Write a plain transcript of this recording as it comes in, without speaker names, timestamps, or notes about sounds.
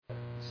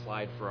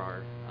slide for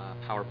our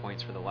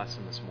PowerPoints for the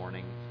lesson this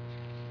morning.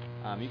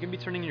 You can be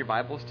turning your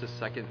Bibles to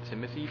 2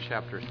 Timothy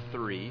chapter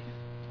 3.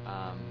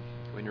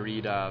 Going to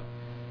read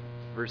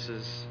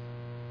verses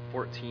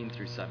 14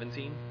 through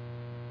 17.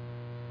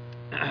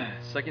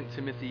 2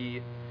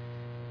 Timothy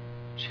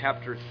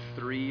chapter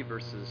 3,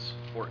 verses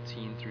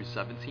 14 through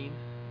 17.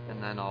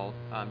 And then I'll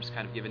just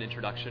kind of give an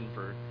introduction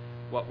for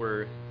what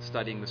we're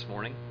studying this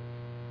morning.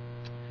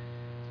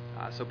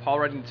 So Paul,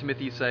 writing to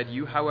Timothy, said,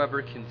 "You,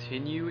 however,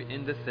 continue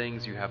in the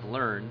things you have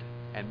learned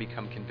and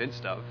become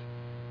convinced of,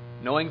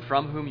 knowing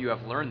from whom you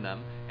have learned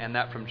them, and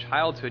that from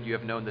childhood you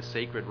have known the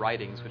sacred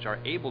writings, which are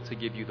able to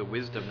give you the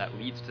wisdom that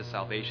leads to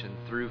salvation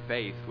through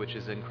faith, which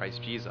is in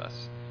Christ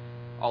Jesus.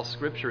 All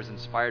Scripture is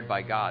inspired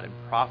by God and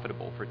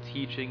profitable for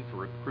teaching, for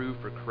reproof,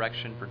 for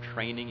correction, for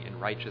training in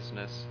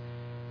righteousness,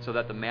 so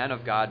that the man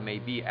of God may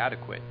be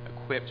adequate,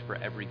 equipped for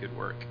every good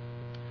work."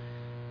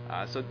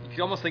 So you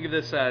can almost think of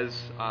this as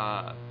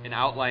an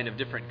outline of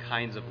different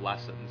kinds of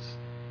lessons.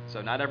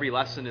 So not every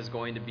lesson is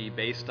going to be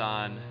based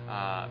on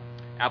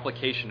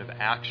application of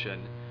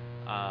action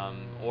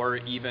or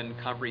even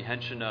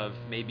comprehension of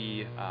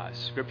maybe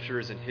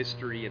scriptures and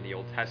history in the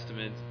Old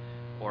Testament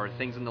or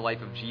things in the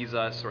life of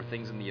Jesus or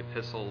things in the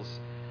epistles.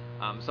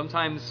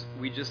 Sometimes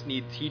we just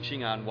need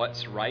teaching on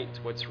what's right,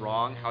 what's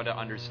wrong, how to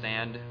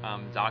understand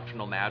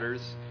doctrinal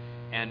matters.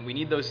 And we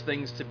need those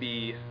things to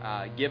be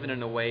given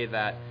in a way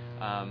that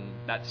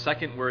that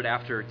second word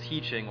after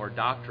teaching or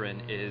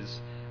doctrine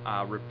is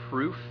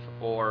reproof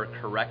or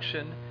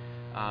correction.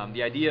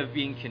 The idea of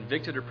being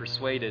convicted or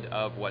persuaded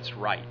of what's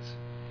right.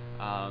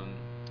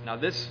 Now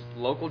this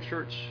local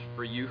church,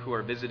 for you who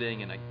are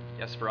visiting, and I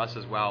guess for us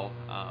as well,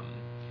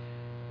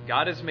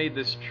 God has made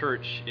this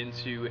church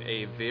into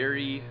a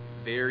very,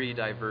 very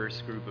diverse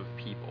group of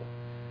people.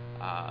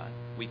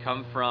 We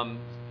come from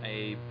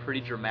a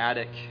pretty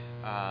dramatic,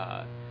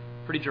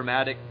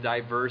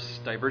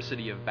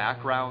 diversity of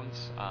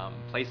backgrounds,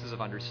 places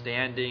of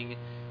understanding,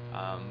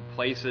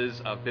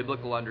 places of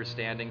biblical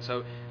understanding.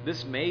 So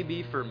this may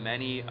be for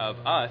many of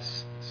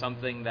us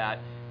something that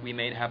we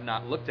may have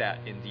not looked at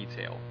in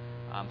detail.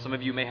 Some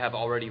of you may have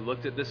already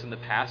looked at this in the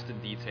past in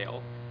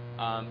detail,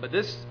 but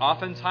this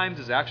oftentimes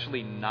is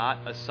actually not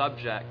a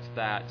subject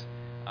that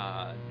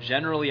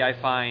generally I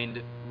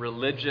find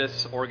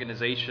religious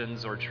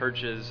organizations or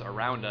churches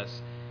around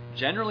us,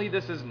 generally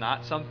this is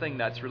not something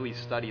that's really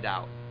studied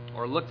out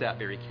or looked at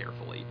very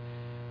carefully.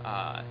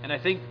 And I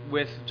think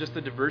with just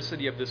the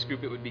diversity of this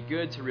group, it would be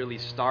good to really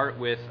start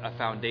with a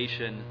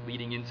foundation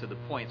leading into the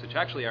points, which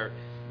actually are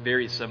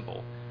very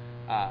simple.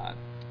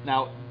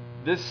 Now,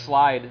 this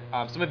slide,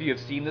 some of you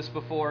have seen this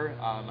before.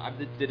 I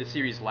did a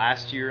series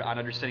last year on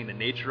understanding the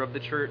nature of the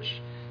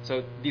church.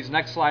 So these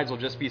next slides will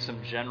just be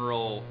some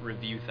general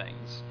review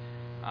things.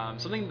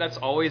 Something that's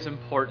always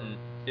important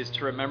is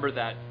to remember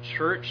that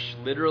church,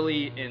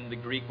 literally in the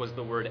Greek, was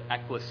the word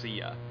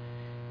ekklesia.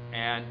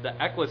 And the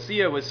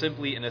ecclesia was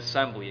simply an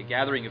assembly, a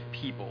gathering of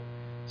people.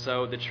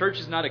 So the church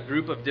is not a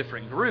group of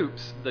different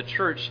groups. The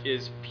church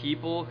is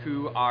people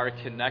who are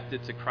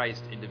connected to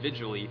Christ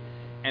individually.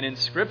 And in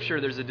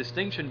Scripture, there's a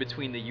distinction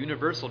between the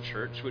universal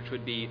church, which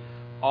would be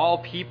all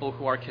people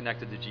who are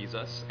connected to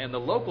Jesus, and the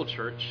local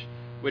church,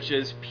 which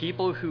is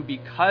people who,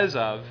 because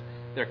of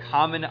their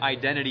common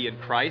identity in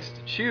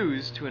Christ,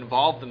 choose to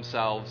involve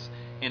themselves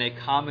in a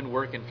common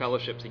work and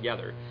fellowship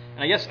together.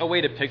 And I guess a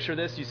way to picture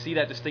this, you see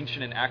that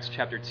distinction in Acts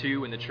chapter 2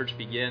 when the church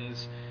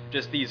begins,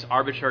 just these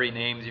arbitrary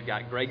names. You've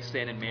got Greg,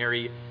 Stan, and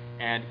Mary,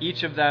 and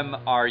each of them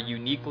are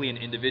uniquely and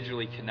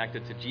individually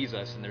connected to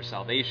Jesus and their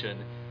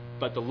salvation.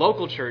 But the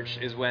local church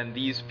is when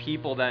these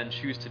people then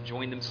choose to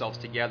join themselves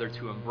together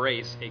to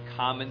embrace a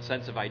common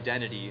sense of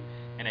identity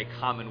and a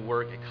common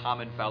work, a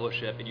common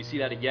fellowship. And you see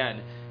that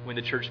again when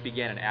the church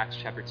began in Acts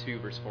chapter 2,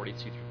 verse 42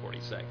 through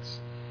 46.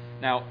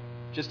 Now,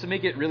 just to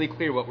make it really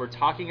clear, what we're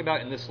talking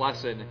about in this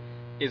lesson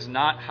is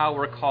not how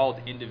we're called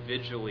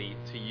individually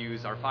to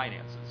use our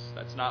finances.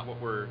 That's not what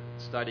we're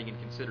studying and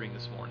considering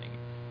this morning.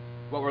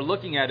 What we're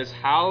looking at is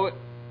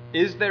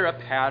is there a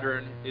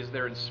pattern, is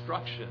there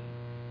instruction,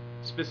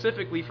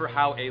 specifically for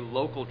how a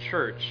local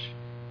church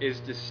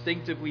is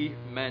distinctively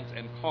meant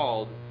and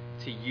called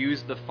to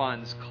use the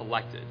funds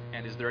collected,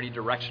 and is there any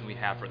direction we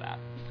have for that?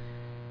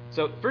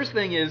 So first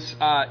thing is,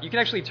 you can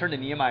actually turn to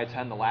Nehemiah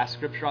 10, the last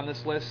scripture on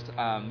this list.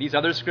 These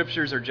other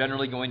scriptures are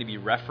generally going to be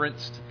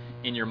referenced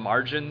in your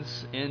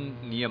margins in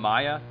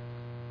Nehemiah.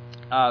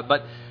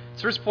 But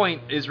this first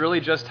point is really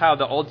just how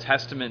the Old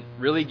Testament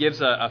really gives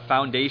a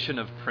foundation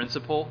of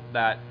principle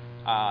that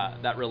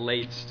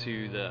relates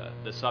to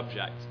the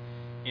subject.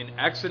 In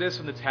Exodus,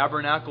 when the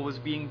tabernacle was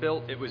being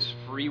built, it was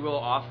free will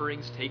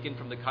offerings taken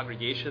from the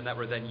congregation that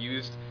were then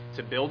used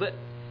to build it.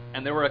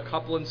 And there were a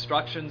couple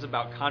instructions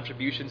about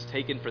contributions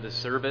taken for the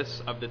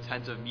service of the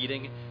tent of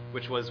meeting,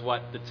 which was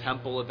what the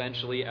temple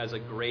eventually, as a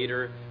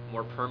greater,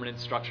 more permanent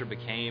structure,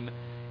 became.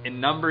 In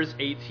Numbers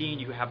 18,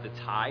 you have the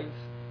tithe,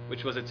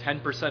 which was a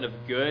 10% of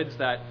goods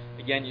that,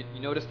 again, you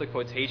notice the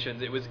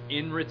quotations, it was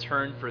in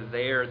return for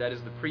that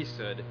is the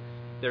priesthood,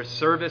 their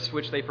service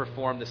which they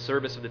performed, the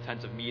service of the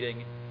tent of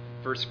meeting.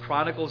 First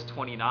Chronicles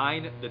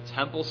 29, the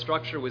temple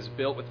structure was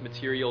built with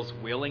materials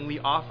willingly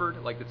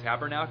offered, like the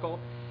tabernacle.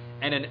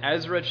 And in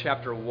Ezra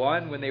chapter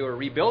 1, when they were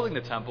rebuilding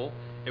the temple,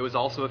 it was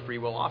also a free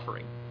will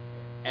offering.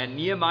 And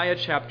Nehemiah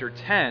chapter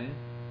 10,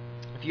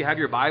 if you have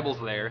your Bibles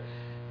there,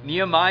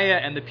 Nehemiah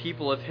and the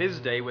people of his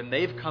day, when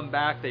they've come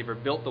back, they've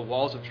rebuilt the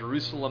walls of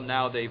Jerusalem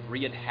now, they've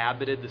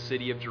re-inhabited the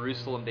city of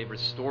Jerusalem, they've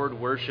restored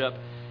worship,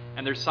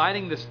 and they're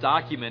signing this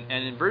document,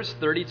 and in verse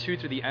 32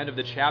 through the end of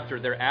the chapter,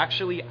 they're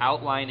actually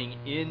outlining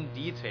in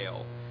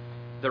detail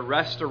the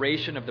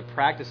restoration of the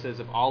practices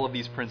of all of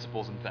these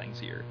principles and things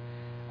here.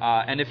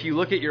 And if you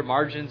look at your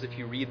margins, if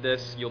you read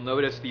this, you'll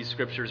notice these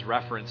scriptures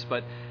referenced.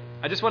 But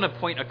I just want to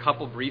point a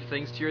couple brief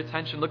things to your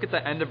attention. Look at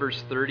the end of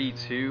verse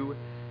 32.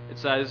 It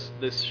says,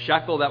 this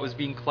shekel that was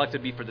being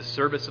collected be for the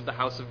service of the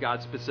house of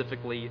God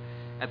specifically.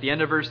 At the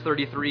end of verse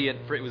 33,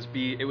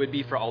 it would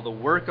be for all the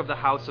work of the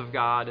house of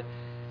God.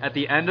 At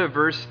the end of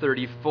verse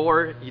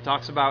 34, he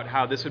talks about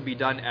how this would be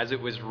done as it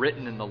was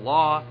written in the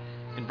law.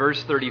 In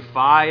verse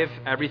 35,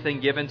 everything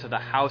given to the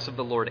house of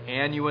the Lord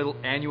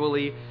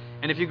annually.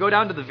 And if you go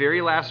down to the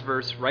very last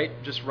verse,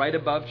 just right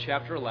above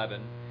chapter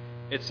 11,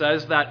 it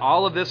says that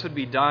all of this would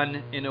be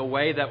done in a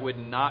way that would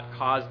not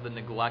cause the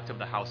neglect of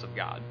the house of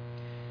God.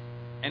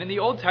 And in the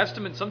Old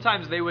Testament,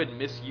 sometimes they would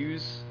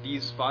misuse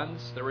these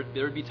funds. There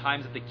would be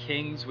times that the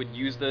kings would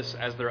use this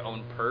as their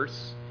own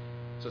purse.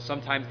 So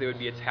sometimes they would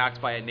be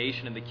attacked by a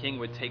nation, and the king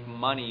would take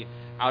money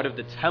out of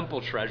the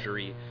temple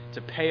treasury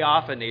to pay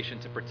off a nation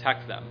to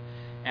protect them.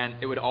 And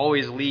it would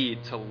always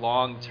lead to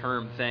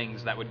long-term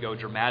things that would go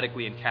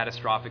dramatically and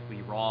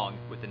catastrophically wrong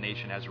with the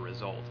nation as a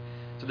result.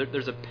 So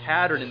there's a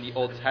pattern in the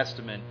Old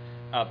Testament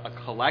of a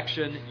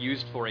collection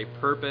used for a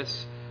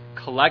purpose,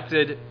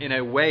 collected in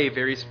a way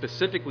very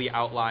specifically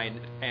outlined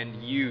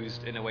and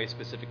used in a way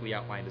specifically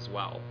outlined as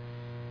well.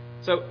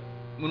 So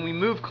when we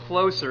move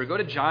closer, go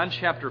to John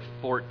chapter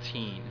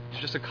 14.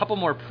 There's just a couple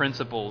more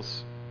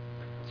principles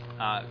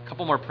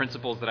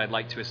that I'd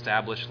like to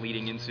establish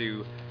leading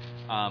into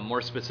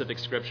more specific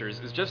scriptures.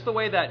 Is just the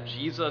way that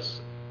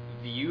Jesus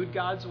viewed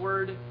God's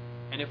word,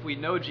 and if we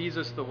know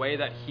Jesus, the way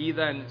that he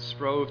then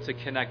strove to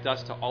connect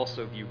us to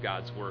also view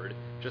God's word,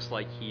 just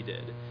like he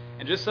did.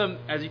 And just some,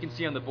 as you can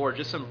see on the board,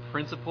 just some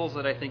principles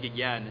that I think,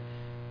 again,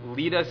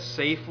 lead us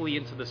safely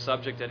into the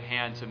subject at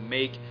hand to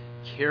make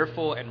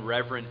careful and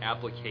reverent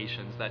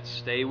applications that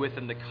stay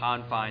within the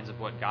confines of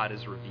what God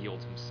has revealed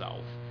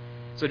himself.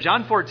 So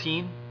John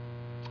 14,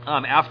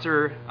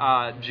 after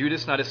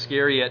Judas, not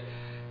Iscariot,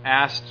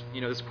 asked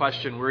this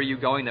question, where are you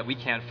going that we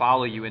can't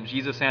follow you? And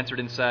Jesus answered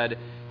and said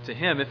to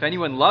him, if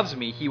anyone loves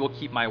me, he will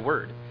keep my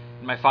word.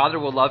 And my Father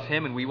will love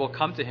him, and we will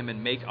come to him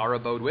and make our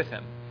abode with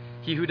him.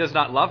 He who does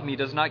not love me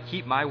does not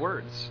keep my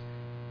words.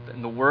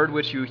 And the word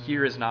which you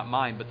hear is not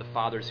mine, but the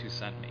Father's who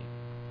sent me.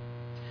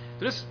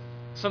 So just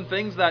some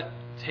things that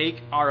take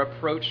our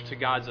approach to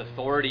God's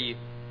authority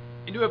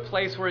into a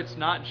place where it's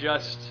not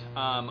just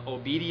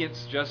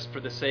obedience just for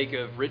the sake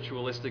of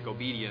ritualistic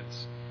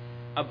obedience.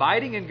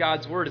 Abiding in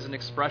God's word is an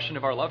expression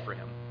of our love for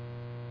him.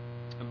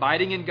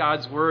 Abiding in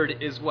God's word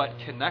is what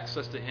connects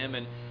us to him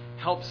and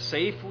helps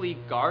safely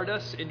guard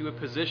us into a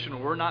position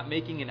where we're not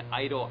making an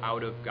idol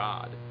out of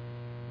God,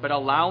 but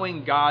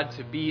allowing God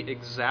to be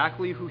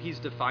exactly who he's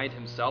defined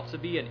himself to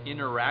be and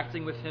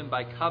interacting with him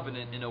by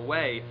covenant in a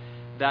way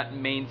that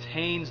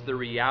maintains the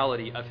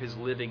reality of his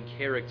living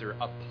character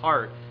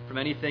apart from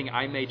anything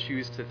I may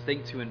choose to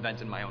think to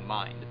invent in my own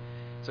mind.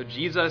 So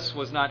Jesus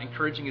was not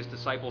encouraging his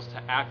disciples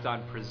to act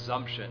on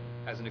presumption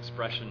as an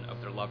expression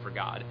of their love for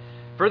God.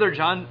 Further,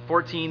 John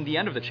 14, the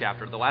end of the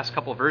chapter, the last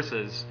couple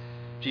verses,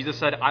 Jesus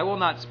said, I will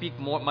not speak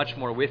much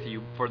more with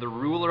you, for the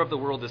ruler of the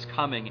world is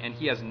coming, and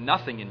he has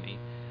nothing in me.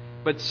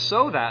 But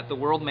so that the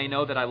world may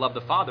know that I love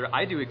the Father,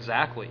 I do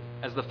exactly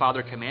as the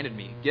Father commanded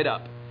me. Get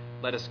up,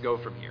 let us go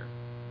from here.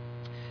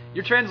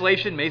 Your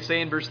translation may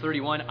say in verse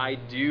 31, I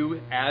do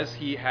as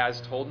he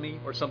has told me,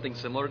 or something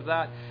similar to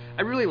that.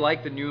 I really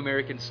like the New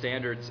American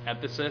Standard's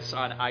emphasis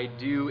on I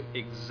do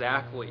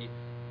exactly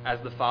as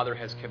the Father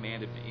has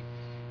commanded me.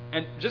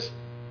 And just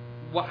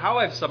how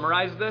I've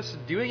summarized this,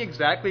 doing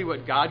exactly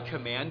what God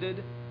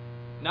commanded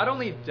not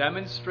only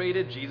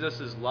demonstrated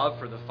Jesus' love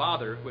for the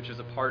Father, which is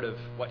a part of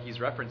what he's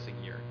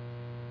referencing here,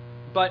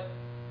 but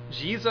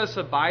Jesus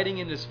abiding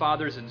in his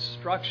Father's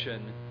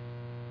instruction,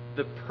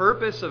 the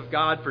purpose of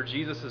God for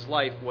Jesus'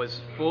 life was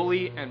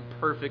fully and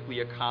perfectly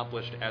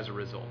accomplished as a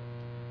result.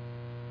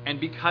 And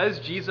because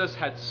Jesus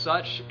had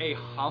such a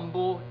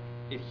humble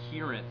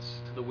adherence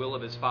to the will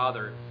of his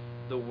Father,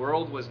 the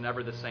world was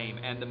never the same.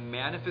 And the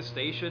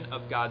manifestation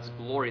of God's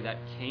glory that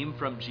came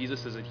from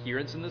Jesus'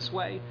 adherence in this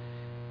way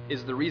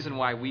is the reason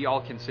why we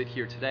all can sit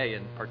here today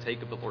and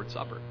partake of the Lord's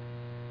Supper.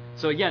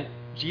 So again,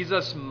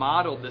 Jesus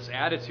modeled this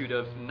attitude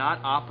of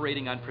not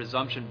operating on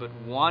presumption, but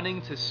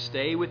wanting to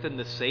stay within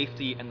the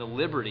safety and the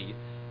liberty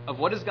of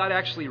what has God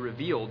actually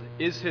revealed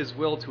is his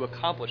will to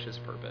accomplish his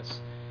purpose.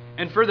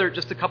 And further,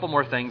 just a couple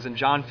more things in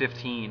John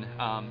 15.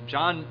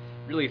 John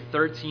really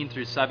 13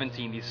 through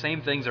 17, these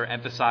same things are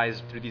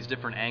emphasized through these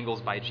different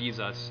angles by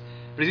Jesus.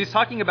 But as he's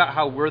talking about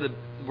how we're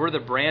we're the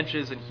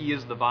branches and he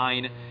is the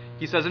vine.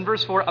 He says in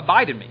verse 4,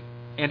 abide in me,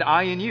 and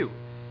I in you.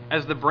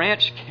 As the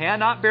branch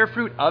cannot bear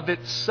fruit of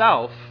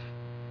itself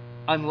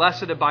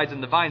unless it abides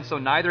in the vine, so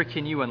neither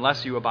can you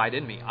unless you abide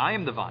in me. I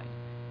am the vine.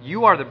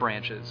 You are the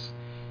branches.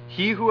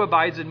 He who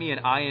abides in me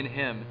and I in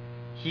him,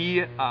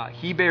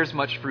 he bears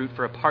much fruit,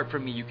 for apart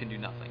from me you can do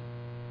nothing.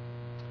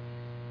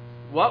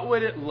 What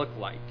would it look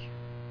like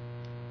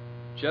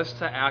just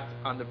to act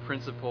on the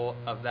principle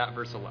of that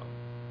verse alone?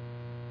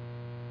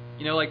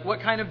 What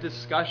kind of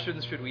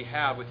discussions should we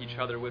have with each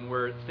other when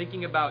we're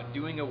thinking about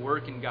doing a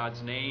work in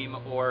God's name?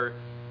 Or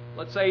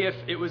let's say if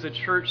it was a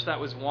church that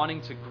was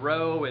wanting to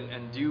grow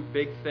and do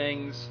big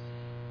things,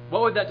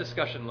 what would that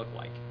discussion look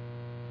like?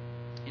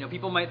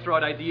 People might throw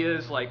out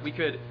ideas like we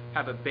could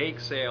have a bake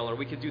sale, or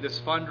we could do this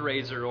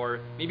fundraiser,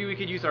 or maybe we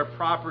could use our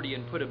property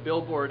and put a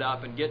billboard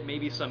up and get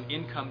maybe some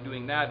income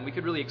doing that, and we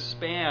could really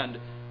expand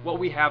what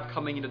we have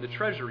coming into the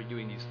treasury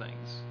doing these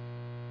things.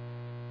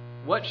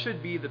 What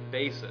should be the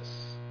basis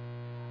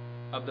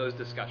of those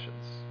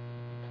discussions?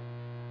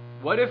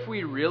 What if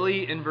we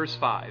really, in verse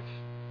 5,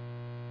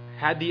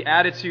 had the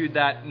attitude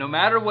that no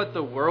matter what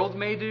the world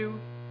may do,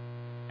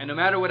 and no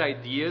matter what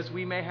ideas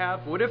we may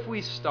have, what if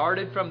we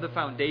started from the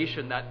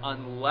foundation that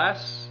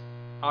unless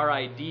our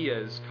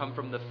ideas come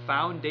from the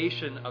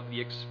foundation of the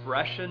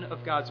expression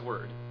of God's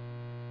Word,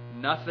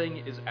 nothing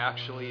is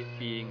actually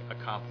being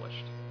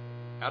accomplished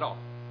at all?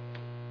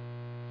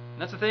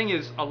 And that's the thing,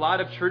 is a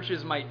lot of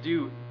churches might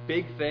do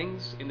big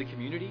things in the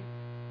community,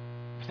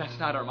 but that's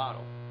not our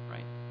model,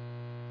 right?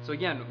 So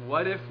again,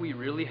 what if we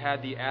really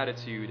had the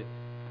attitude,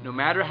 no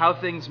matter how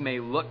things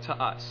may look to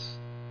us,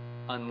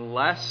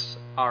 unless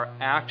our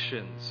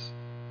actions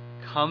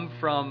come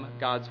from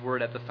God's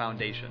Word at the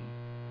foundation,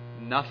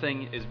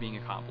 nothing is being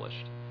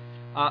accomplished.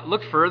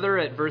 Look further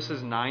at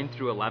verses 9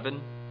 through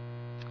 11,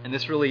 and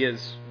this really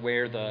is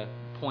where the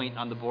point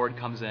on the board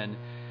comes in.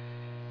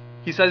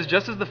 He says,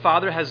 just as the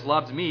Father has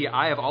loved me,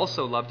 I have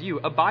also loved you.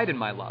 Abide in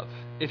my love.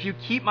 If you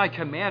keep my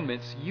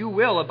commandments, you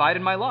will abide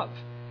in my love,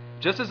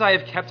 just as I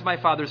have kept my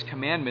Father's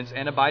commandments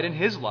and abide in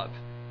his love.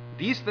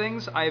 These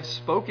things I have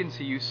spoken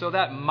to you so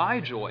that my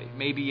joy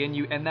may be in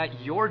you and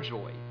that your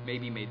joy may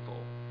be made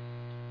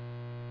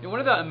full. One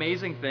of the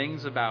amazing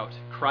things about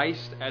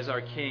Christ as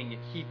our King,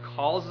 he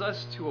calls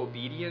us to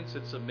obedience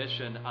and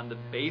submission on the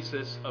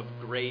basis of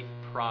great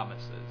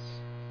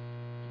promises.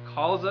 He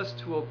calls us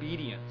to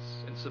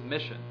obedience and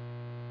submission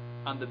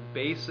on the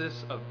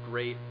basis of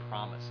great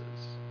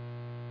promises.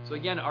 So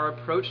again, our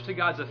approach to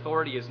God's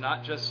authority is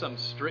not just some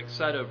strict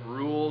set of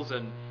rules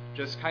and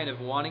just kind of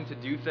wanting to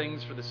do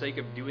things for the sake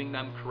of doing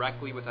them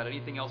correctly without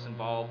anything else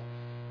involved.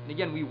 And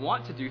again, we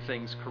want to do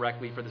things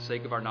correctly for the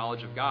sake of our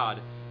knowledge of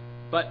God.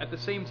 But at the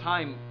same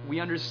time, we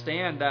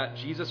understand that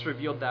Jesus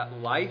revealed that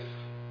life,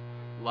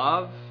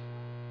 love,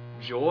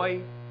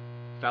 joy,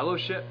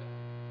 fellowship,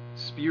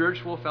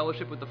 spiritual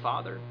fellowship with the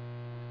Father,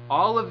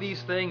 all of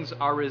these things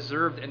are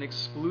reserved and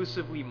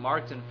exclusively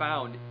marked and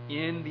found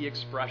in the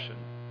expression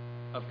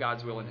of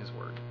God's will in his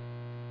Word.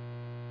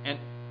 And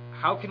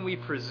how can we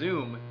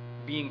presume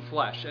being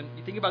flesh? And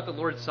you think about the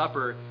Lord's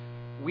Supper,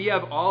 we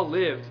have all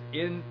lived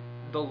in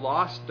the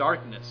lost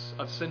darkness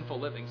of sinful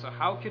living. So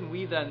how can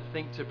we then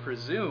think to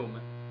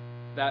presume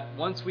that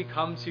once we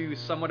come to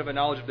somewhat of a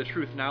knowledge of the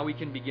truth, now we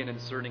can begin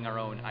inserting our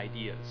own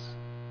ideas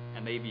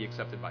and they be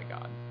accepted by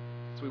God?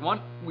 So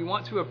we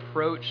want to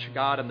approach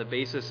God on the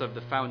basis of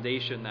the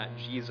foundation that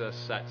Jesus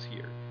sets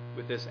here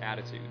with this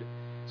attitude.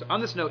 So on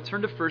this note,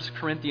 turn to 1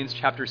 Corinthians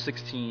chapter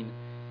 16.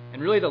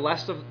 And really the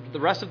rest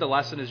of the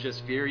lesson is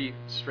just very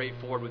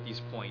straightforward with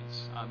these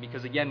points.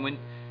 Because again,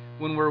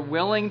 when we're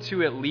willing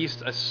to at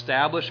least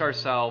establish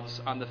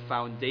ourselves on the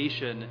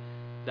foundation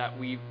that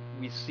we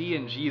see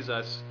in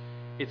Jesus,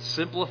 it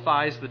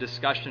simplifies the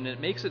discussion.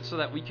 It makes it so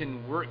that we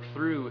can work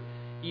through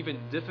even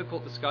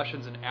difficult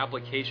discussions and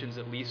applications,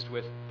 at least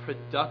with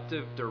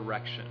productive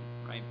direction.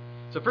 Right?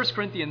 So 1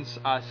 Corinthians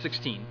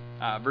 16,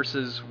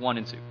 verses 1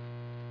 and 2.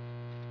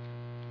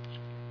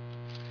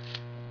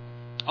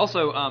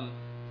 Also,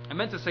 I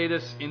meant to say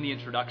this in the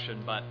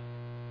introduction, but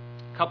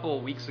a couple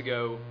of weeks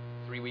ago,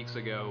 3 weeks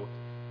ago,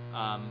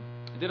 I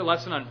did a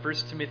lesson on 1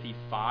 Timothy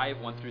 5,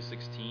 1 through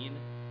 16,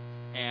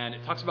 and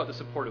it talks about the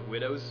support of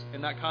widows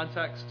in that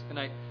context, and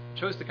I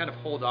chose to kind of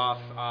hold off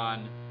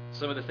on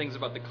some of the things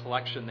about the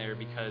collection there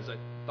because I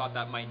thought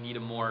that might need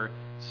a more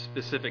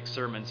specific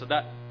sermon. So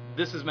that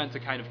this is meant to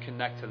kind of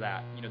connect to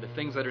that, the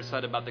things that are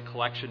said about the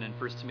collection in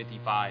 1 Timothy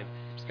 5,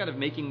 just kind of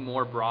making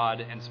more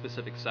broad and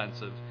specific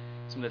sense of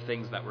some of the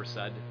things that were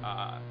said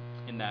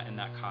in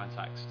that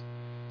context.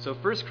 So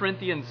 1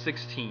 Corinthians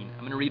 16, I'm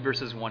going to read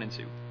verses 1 and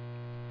 2,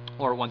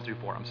 or 1 through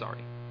 4, I'm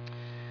sorry.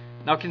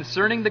 Now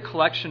concerning the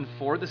collection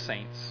for the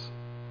saints,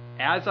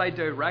 as I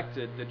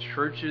directed the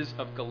churches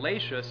of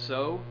Galatia,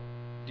 so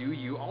do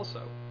you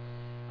also.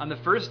 On the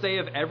first day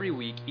of every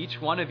week, each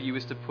one of you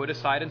is to put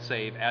aside and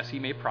save as he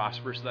may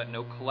prosper, so that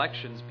no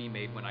collections be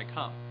made when I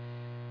come.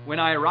 When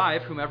I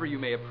arrive, whomever you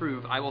may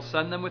approve, I will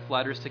send them with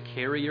letters to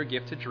carry your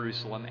gift to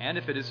Jerusalem, and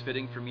if it is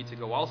fitting for me to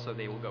go also,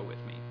 they will go with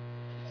me.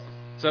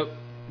 So,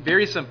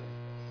 very simple.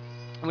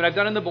 And what I've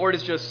done on the board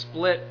is just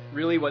split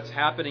really what's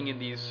happening in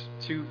these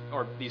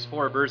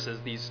four verses,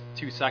 these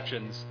two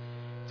sections,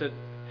 to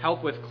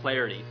help with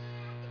clarity.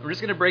 We're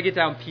just going to break it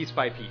down piece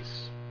by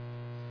piece.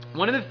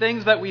 One of the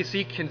things that we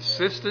see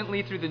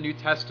consistently through the New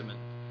Testament,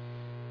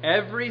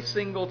 every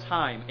single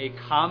time a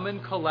common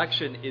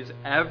collection is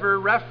ever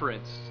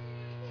referenced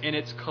in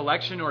its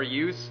collection or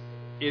use,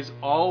 is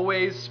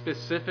always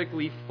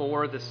specifically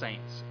for the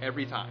saints,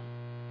 every time.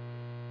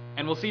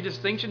 And we'll see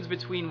distinctions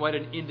between what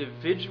an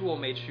individual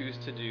may choose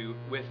to do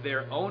with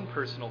their own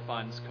personal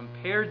funds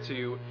compared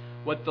to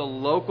what the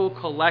local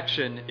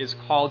collection is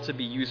called to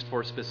be used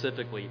for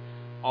specifically.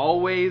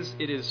 Always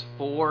it is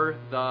for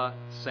the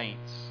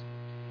saints.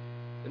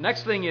 The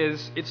next thing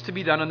is, it's to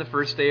be done on the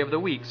first day of the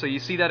week. So you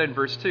see that in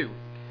verse 2.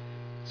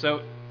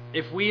 So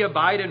if we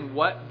abide in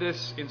what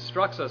this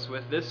instructs us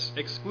with, this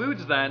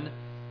excludes then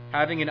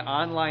having an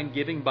online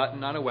giving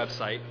button on a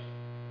website.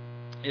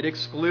 It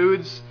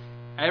excludes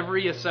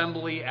every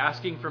assembly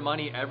asking for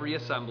money, every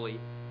assembly.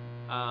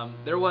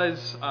 There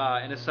was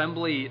an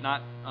assembly, it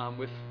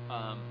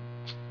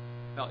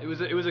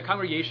was a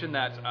congregation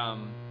that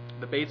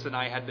the Bates and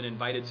I had been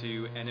invited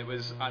to, and it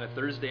was on a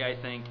Thursday, I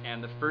think,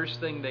 and the first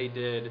thing they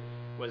did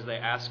was they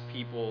asked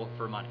people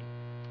for money.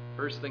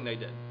 First thing they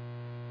did.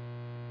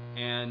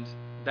 And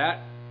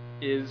that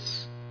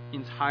is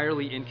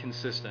entirely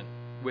inconsistent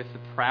with the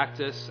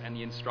practice and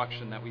the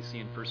instruction that we see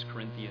in 1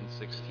 Corinthians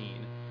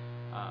 16.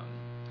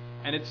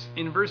 And it's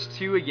in verse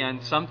 2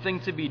 again, something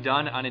to be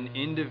done on an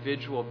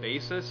individual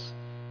basis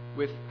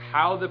with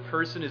how the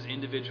person is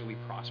individually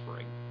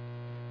prospering.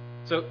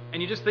 So,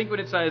 and you just think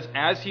when it says,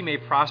 as he may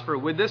prosper,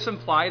 would this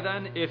imply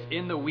then, if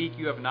in the week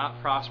you have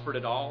not prospered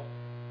at all,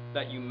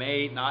 that you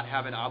may not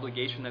have an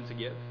obligation then to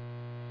give?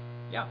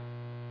 Yeah.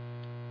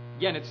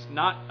 Again, it's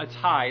not a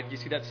tithe. You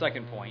see that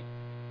second point.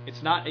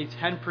 It's not a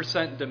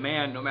 10%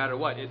 demand no matter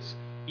what. It's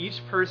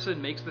each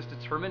person makes this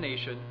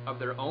determination of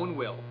their own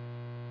will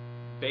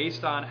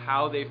based on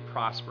how they've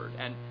prospered.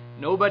 And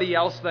nobody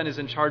else then is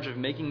in charge of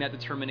making that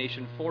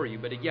determination for you.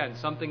 But again,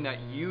 something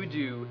that you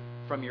do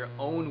from your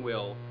own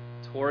will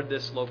toward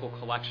this local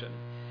collection.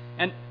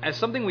 And as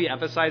something we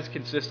emphasize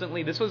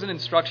consistently, this was an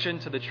instruction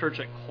to the church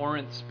at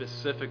Corinth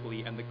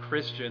specifically and the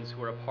Christians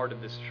who are a part of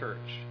this church.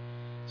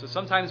 So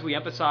sometimes we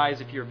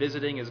emphasize, if you're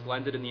visiting, as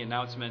Glenn did in the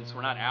announcements,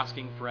 we're not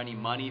asking for any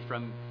money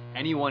from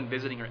anyone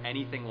visiting or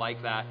anything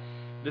like that.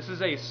 This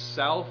is a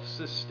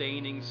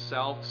self-sustaining,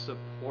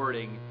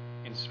 self-supporting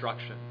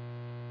instruction.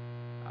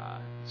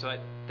 So I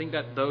think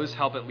that those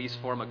help at least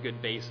form a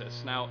good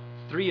basis. Now,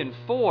 3 and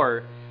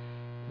 4,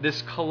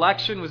 this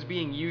collection was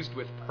being used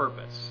with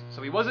purpose.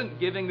 So he wasn't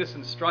giving this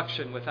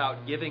instruction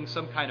without giving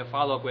some kind of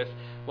follow-up with,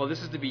 well,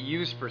 this is to be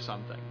used for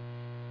something.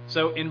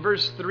 So in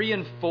verse 3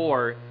 and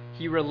 4,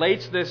 he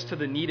relates this to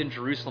the need in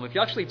Jerusalem. If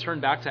you actually turn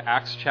back to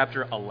Acts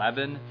chapter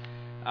 11,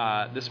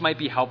 this might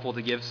be helpful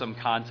to give some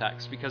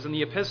context, because in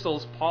the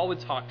epistles, Paul would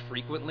talk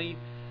frequently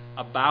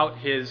about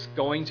his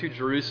going to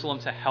Jerusalem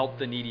to help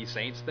the needy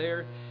saints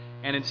there.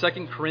 And in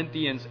 2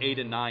 Corinthians 8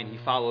 and 9, he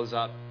follows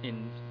up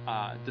in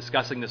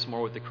discussing this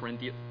more with the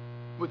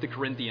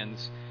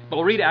Corinthians. But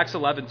we'll read Acts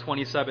 11,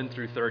 27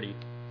 through 30.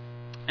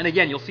 And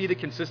again, you'll see the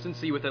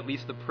consistency with at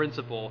least the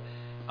principle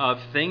of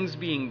things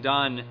being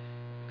done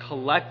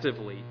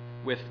collectively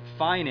with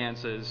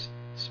finances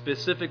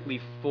specifically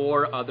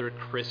for other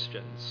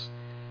Christians.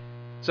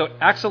 So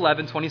Acts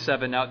 11,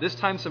 27, now at this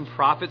time some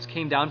prophets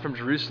came down from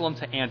Jerusalem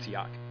to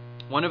Antioch.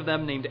 One of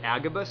them, named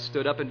Agabus,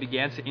 stood up and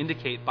began to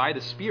indicate by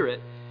the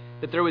Spirit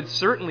that there would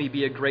certainly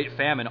be a great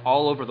famine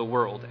all over the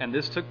world, and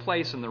this took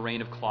place in the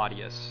reign of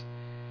Claudius.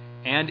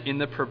 And in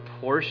the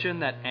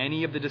proportion that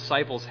any of the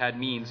disciples had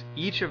means,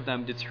 each of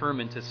them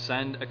determined to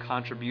send a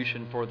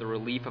contribution for the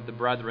relief of the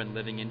brethren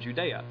living in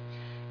Judea.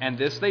 And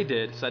this they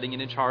did, setting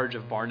it in charge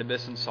of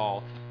Barnabas and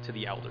Saul to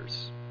the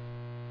elders.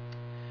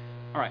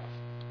 All right,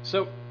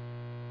 so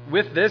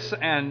with this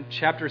and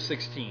chapter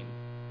 16,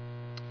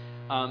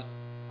 I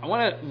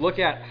want to look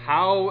at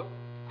how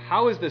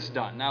is this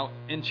done. Now,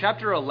 in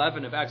chapter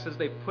 11 of Acts, it says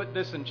they put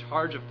this in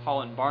charge of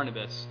Paul and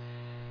Barnabas.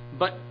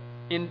 But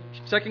in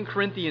 2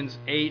 Corinthians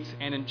 8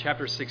 and in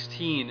chapter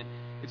 16,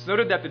 it's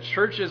noted that the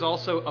churches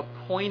also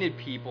appointed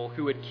people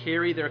who would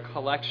carry their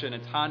collection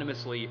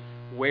autonomously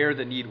where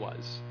the need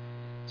was.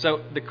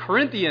 So the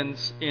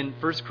Corinthians, in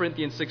 1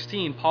 Corinthians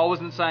 16, Paul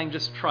wasn't saying,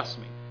 just trust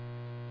me.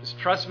 Just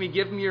trust me,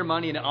 give me your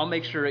money, and I'll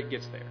make sure it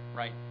gets there,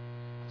 right?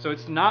 So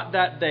it's not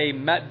that they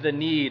met the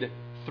need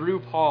through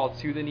Paul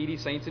to the needy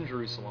saints in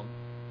Jerusalem,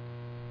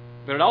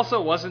 but it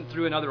also wasn't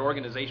through another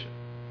organization.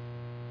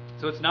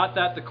 So it's not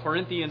that the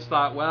Corinthians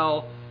thought,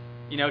 well,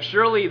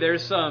 surely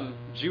there's some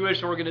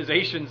Jewish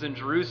organizations in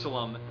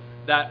Jerusalem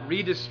that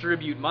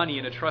redistribute money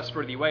in a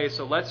trustworthy way,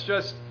 so let's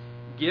just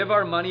give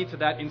our money to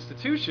that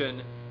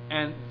institution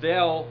and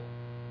they'll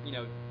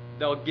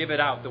give it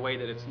out the way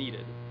that it's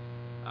needed.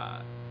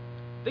 I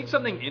think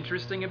something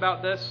interesting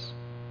about this,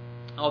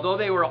 although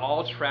they were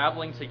all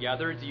traveling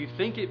together, do you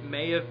think it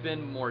may have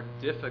been more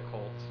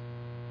difficult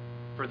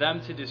for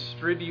them to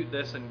distribute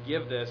this and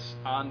give this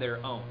on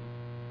their own?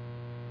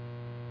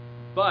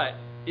 But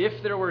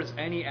if there was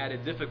any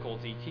added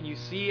difficulty, can you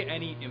see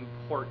any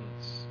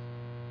importance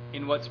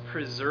in what's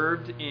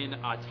preserved in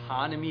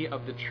autonomy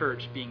of the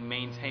church being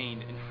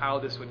maintained and how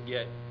this would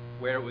get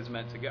where it was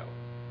meant to go?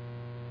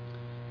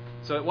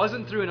 So it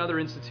wasn't through another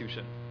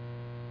institution,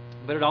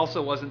 but it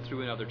also wasn't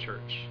through another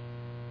church.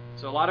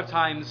 So a lot of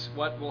times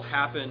what will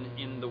happen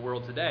in the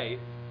world today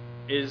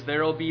is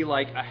there will be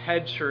like a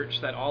head church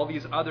that all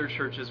these other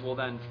churches will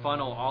then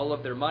funnel all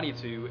of their money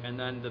to, and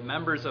then the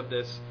members of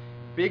this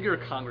bigger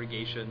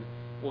congregation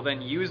will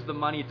then use the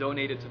money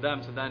donated to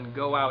them to then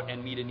go out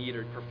and meet a need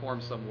or perform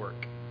some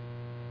work.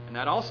 And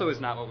that also is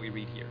not what we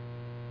read here.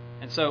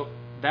 And so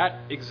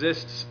that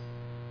exists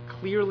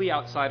clearly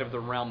outside of the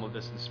realm of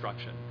this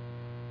instruction.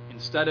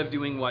 Instead of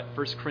doing what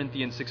 1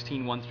 Corinthians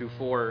 16, 1 through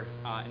 4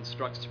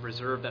 instructs to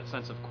preserve that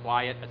sense of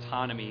quiet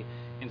autonomy,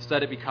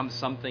 instead it becomes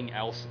something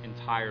else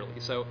entirely.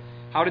 So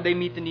how did they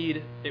meet the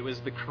need? It was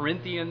the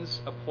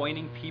Corinthians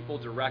appointing people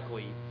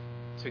directly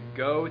to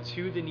go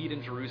to the need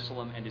in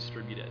Jerusalem and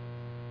distribute it.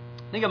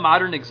 I think a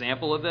modern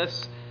example of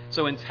this,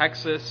 so in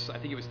Texas, I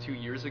think it was 2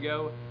 years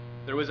ago,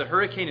 there was a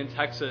hurricane in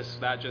Texas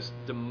that just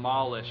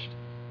demolished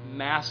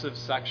massive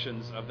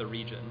sections of the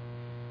region.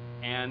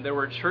 And there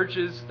were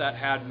churches that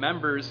had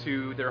members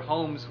who their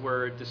homes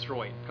were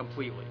destroyed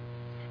completely.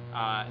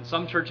 In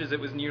some churches, it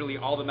was nearly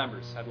all the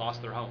members had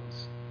lost their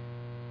homes.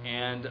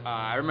 And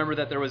I remember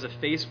that there was a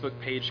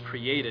Facebook page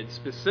created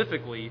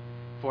specifically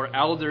for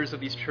elders of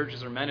these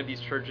churches or men of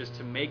these churches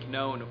to make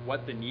known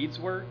what the needs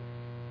were,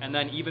 and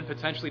then even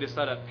potentially to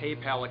set up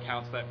PayPal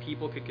accounts that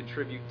people could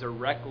contribute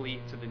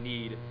directly to the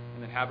need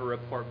and then have a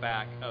report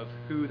back of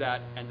who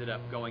that ended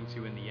up going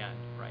to in the end,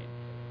 right?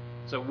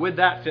 So would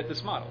that fit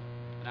this model?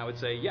 And I would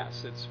say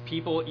yes. It's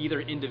people either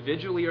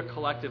individually or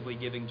collectively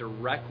giving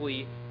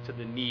directly to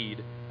the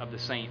need of the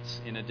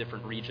saints in a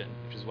different region,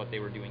 which is what they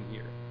were doing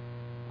here.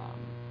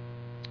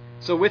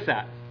 So with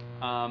that,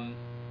 I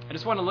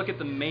just want to look at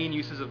the main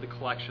uses of the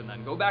collection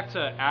then. Go back to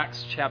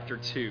Acts chapter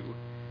 2.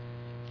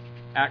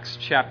 Acts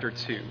chapter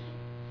 2,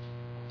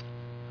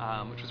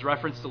 which was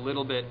referenced a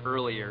little bit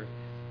earlier.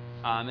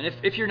 And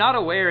if you're not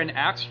aware, in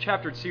Acts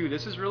chapter 2,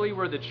 this is really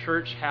where the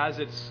church has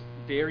its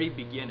very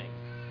beginning.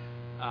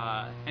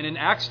 And in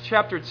Acts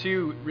chapter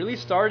 2, really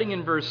starting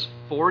in verse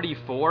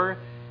 44,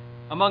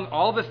 among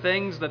all the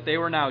things that they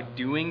were now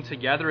doing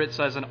together, it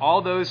says, and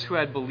all those who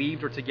had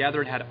believed were together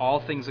and had all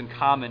things in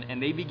common,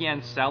 and they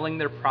began selling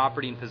their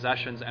property and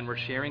possessions and were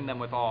sharing them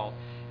with all,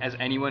 as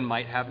anyone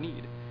might have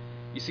need.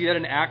 You see that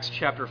in Acts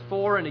chapter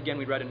 4, and again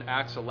we read in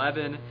Acts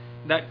 11,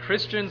 that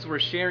Christians were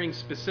sharing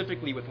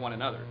specifically with one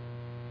another.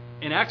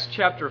 In Acts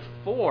chapter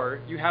 4,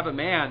 you have a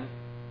man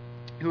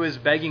who is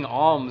begging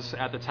alms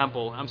at the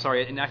temple. I'm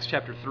sorry, in Acts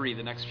chapter 3,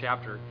 the next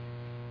chapter.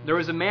 There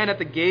was a man at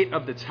the gate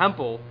of the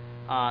temple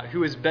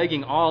who is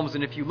begging alms,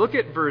 and if you look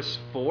at verse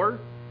 4,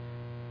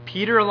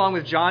 Peter, along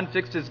with John,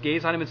 fixed his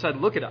gaze on him and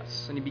said, "Look at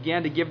us." And he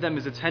began to give them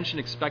his attention,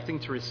 expecting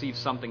to receive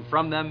something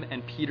from them.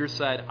 And Peter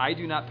said, "I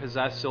do not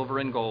possess silver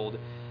and gold,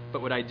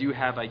 but what I do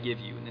have I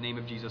give you. In the name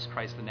of Jesus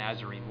Christ the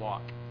Nazarene,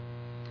 walk."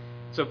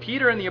 So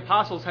Peter and the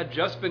apostles had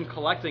just been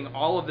collecting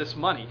all of this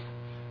money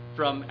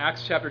from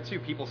Acts chapter 2,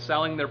 people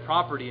selling their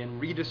property and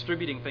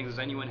redistributing things as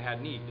anyone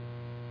had need.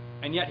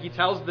 And yet he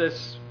tells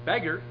this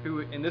beggar, who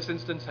in this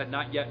instance had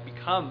not yet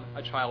become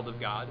a child of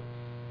God,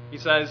 he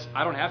says,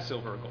 "I don't have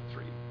silver or gold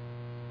for you."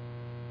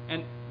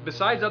 And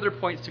besides other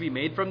points to be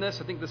made from this,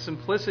 I think the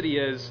simplicity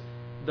is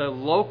the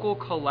local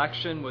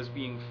collection was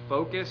being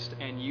focused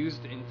and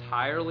used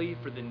entirely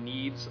for the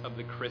needs of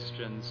the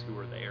Christians who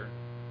were there,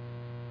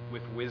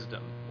 with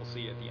wisdom. We'll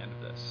see at the end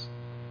of this.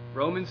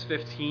 Romans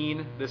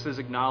 15, this is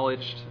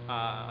acknowledged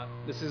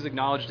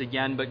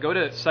again, but go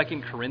to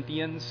 2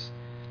 Corinthians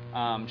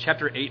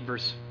chapter 8,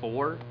 verse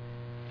 4.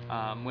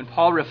 When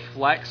Paul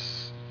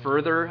reflects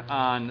further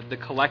on the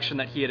collection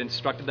that he had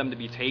instructed them to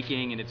be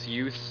taking and its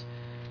use,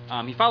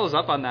 he follows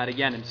up on that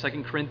again in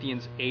 2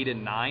 Corinthians 8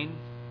 and 9.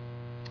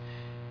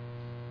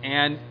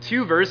 And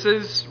 2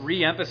 verses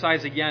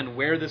re-emphasize again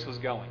where this was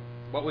going.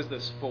 What was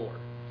this for?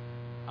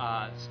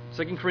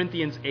 2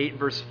 Corinthians 8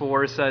 verse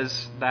 4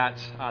 says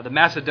that the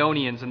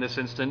Macedonians in this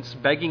instance,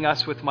 begging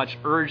us with much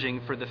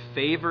urging for the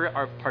favor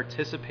of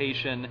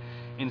participation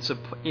in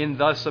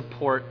the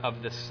support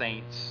of the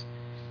saints.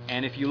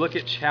 And if you look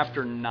at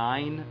chapter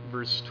 9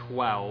 verse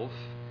 12,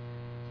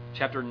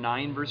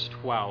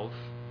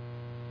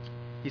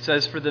 he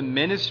says, "For the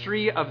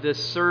ministry of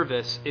this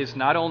service is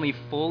not only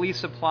fully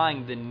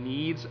supplying the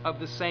needs of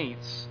the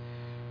saints,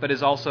 but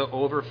is also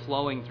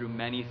overflowing through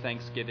many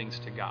thanksgivings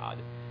to God."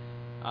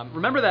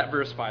 Remember that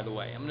verse, by the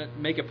way. I'm going to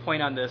make a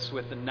point on this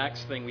with the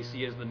next thing we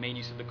see as the main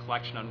use of the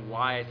collection, on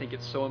why I think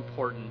it's so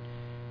important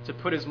to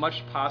put as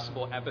much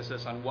possible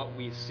emphasis on what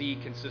we see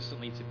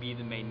consistently to be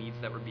the main needs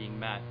that were being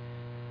met.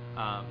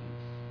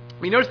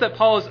 We notice that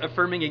Paul is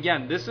affirming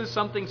again, this is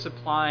something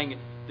supplying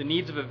the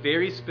needs of a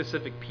very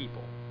specific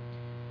people.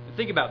 And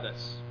think about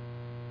this.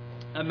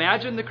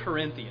 Imagine the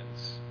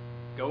Corinthians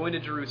go into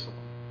Jerusalem,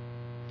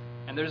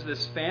 and there's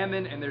this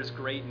famine and there's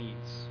great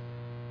needs.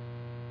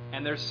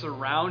 And they're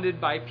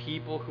surrounded by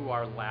people who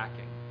are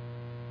lacking.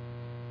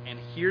 And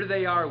here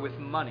they are with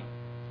money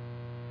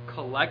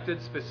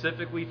collected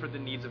specifically for the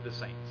needs of the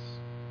saints.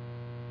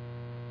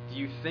 Do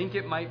you think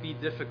it might be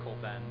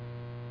difficult then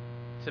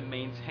to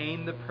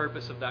maintain the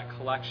purpose of that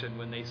collection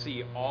when they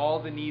see all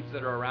the needs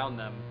that are around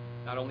them,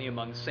 not only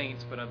among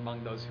saints, but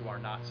among those who are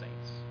not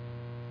saints?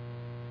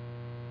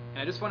 And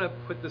I just want to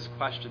put this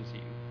question to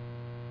you.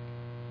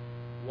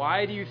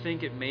 Why do you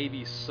think it may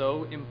be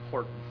so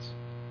important,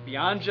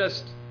 beyond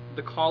just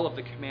the call of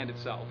the command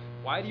itself,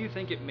 why do you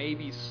think it may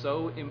be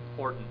so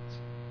important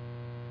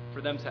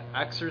for them to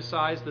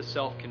exercise the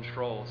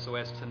self-control so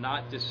as to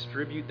not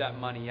distribute that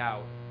money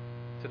out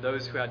to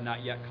those who had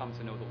not yet come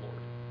to know the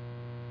Lord?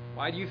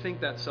 Why do you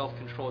think that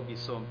self-control would be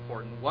so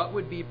important? What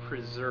would be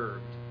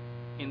preserved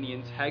in the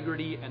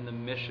integrity and the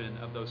mission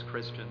of those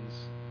Christians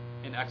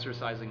in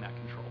exercising that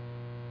control?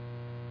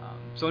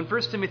 So in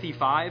 1 Timothy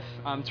 5,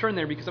 turn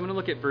there because I'm going to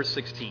look at verse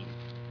 16.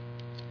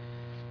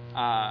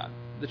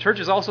 The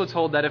church is also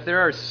told that if there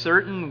are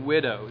certain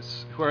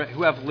widows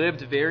who have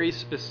lived very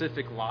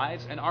specific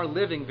lives and are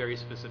living very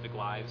specific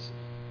lives,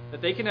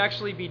 that they can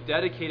actually be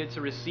dedicated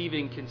to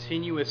receiving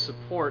continuous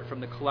support from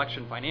the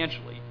collection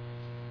financially.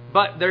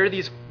 But there are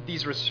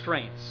these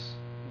restraints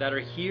that are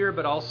here,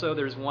 but also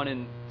there's one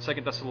in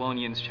 2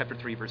 Thessalonians chapter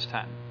 3, verse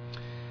 10.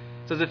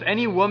 It says, if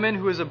any woman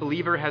who is a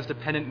believer has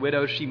dependent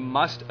widows, she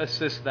must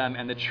assist them,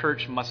 and the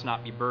church must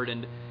not be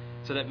burdened,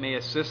 so that it may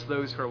assist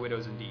those who are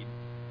widows indeed.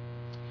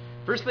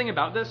 First thing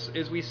about this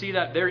is we see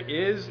that there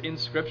is in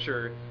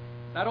Scripture,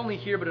 not only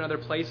here but in other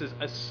places,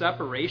 a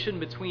separation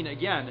between,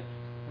 again,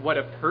 what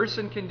a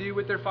person can do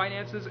with their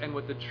finances and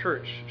what the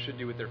church should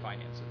do with their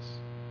finances.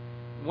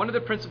 One of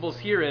the principles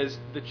here is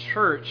the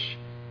church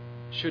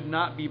should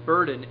not be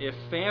burdened if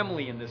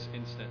family in this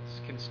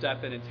instance can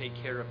step in and take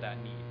care of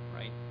that need,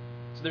 right?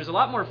 So there's a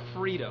lot more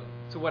freedom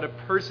to what a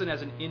person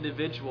as an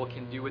individual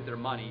can do with their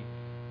money,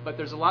 but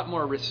there's a lot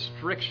more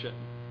restriction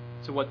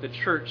to what the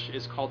church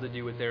is called to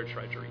do with their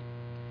treasury.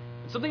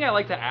 And something I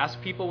like to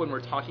ask people when we're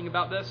talking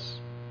about this,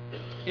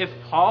 if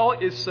Paul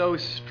is so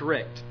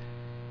strict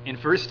in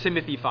 1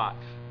 Timothy 5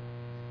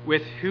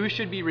 with who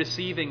should be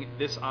receiving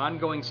this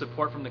ongoing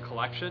support from the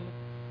collection,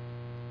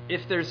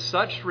 if there's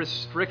such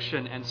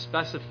restriction and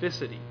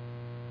specificity,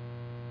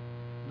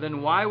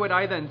 then why would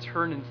I then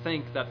turn and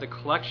think that the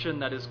collection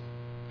that is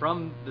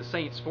from the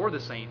saints for the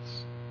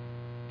saints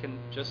can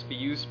just be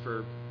used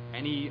for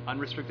any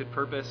unrestricted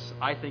purpose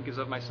I think is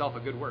of myself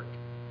a good work?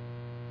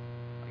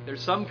 Like,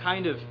 there's some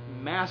kind of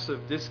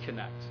massive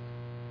disconnect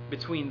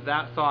between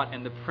that thought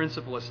and the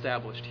principle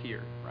established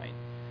here, right?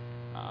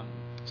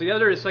 So the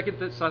other is 2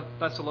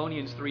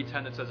 Thessalonians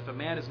 3:10 that says, if a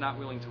man is not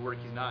willing to work,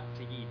 he's not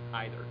to eat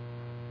either.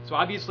 So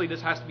obviously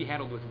this has to be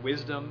handled with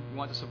wisdom. We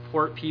want to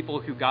support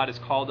people who God has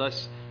called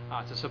us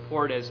to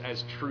support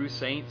as true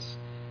saints.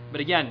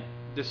 But again,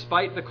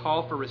 despite the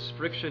call for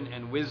restriction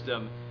and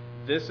wisdom,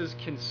 this is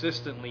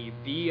consistently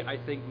the, I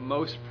think,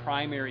 most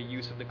primary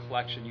use of the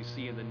collection you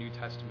see in the New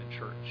Testament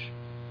church.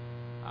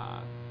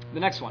 The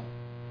next one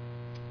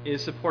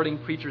is supporting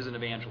preachers and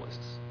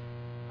evangelists.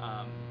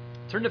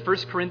 Turn to 1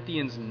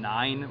 Corinthians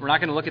 9. We're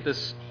not going to look at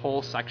this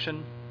whole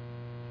section,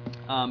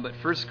 but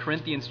 1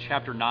 Corinthians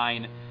chapter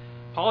 9,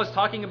 Paul is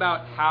talking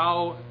about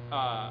how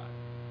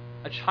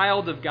a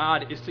child of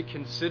God is to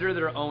consider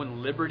their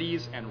own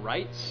liberties and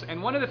rights.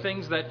 And one of the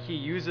things that he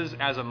uses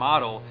as a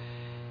model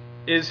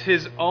is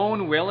his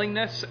own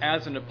willingness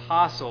as an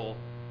apostle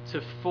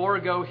to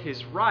forego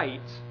his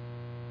right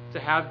to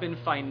have been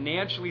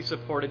financially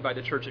supported by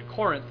the church at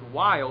Corinth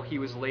while he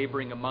was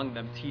laboring among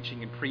them,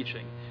 teaching and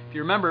preaching. If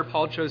you remember,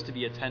 Paul chose to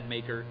be a tent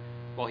maker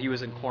while he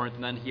was in Corinth,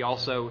 and then he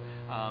also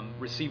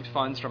received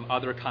funds from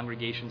other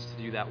congregations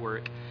to do that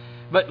work.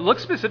 But look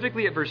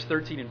specifically at verse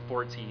 13 and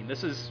 14.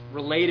 This is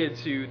related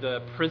to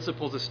the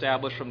principles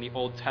established from the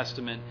Old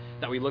Testament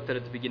that we looked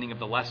at the beginning of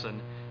the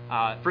lesson.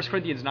 1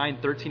 Corinthians 9,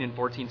 13 and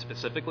 14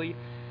 specifically.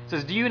 It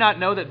says, do you not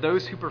know that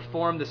those who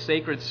perform the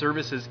sacred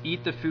services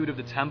eat the food of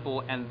the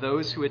temple, and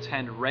those who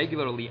attend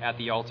regularly at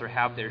the altar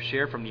have their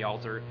share from the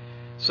altar?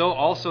 So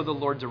also the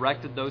Lord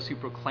directed those who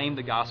proclaim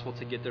the gospel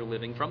to get their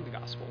living from the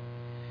gospel.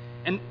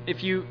 And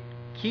if you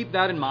keep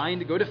that in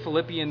mind, go to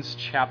Philippians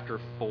chapter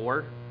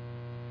 4.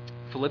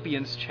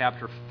 Philippians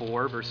chapter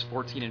 4, verse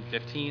 14 and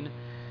 15.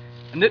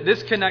 And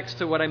this connects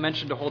to what I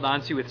mentioned to hold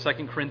on to with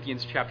 2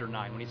 Corinthians chapter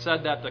 9, when he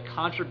said that the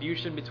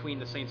contribution between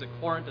the saints at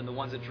Corinth and the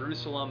ones at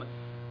Jerusalem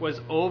was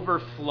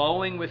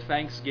overflowing with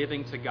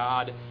thanksgiving to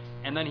God.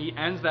 And then he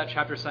ends that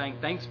chapter saying,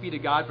 thanks be to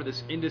God for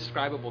this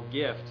indescribable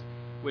gift,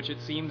 which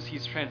it seems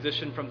he's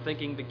transitioned from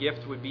thinking the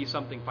gift would be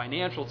something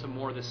financial to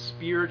more the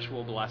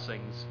spiritual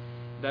blessings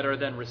that are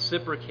then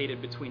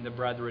reciprocated between the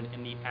brethren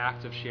in the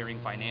act of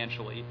sharing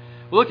financially.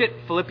 We'll look at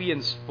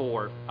Philippians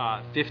 4,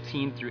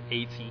 15 through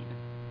 18.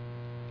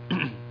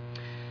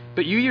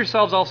 But you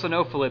yourselves also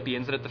know,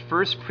 Philippians, that at the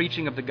first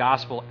preaching of the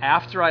gospel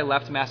after I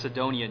left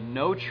Macedonia,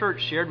 no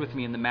church shared with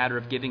me in the matter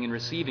of giving and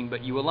receiving,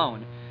 but you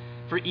alone.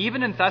 For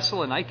even in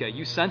Thessalonica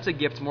you sent a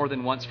gift more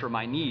than once for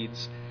my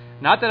needs.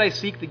 Not that I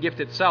seek the gift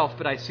itself,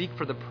 but I seek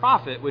for the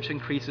profit which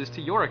increases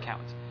to your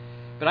account.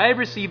 But I have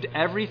received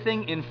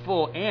everything in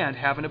full and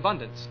have an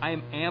abundance. I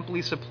am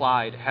amply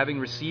supplied, having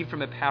received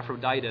from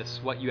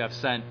Epaphroditus what you have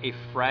sent, a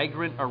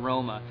fragrant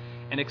aroma,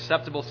 an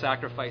acceptable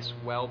sacrifice,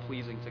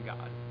 well-pleasing to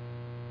God.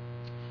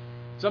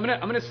 So I'm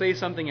going to say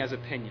something as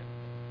opinion.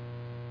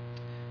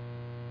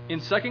 In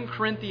 2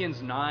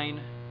 Corinthians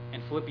 9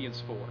 and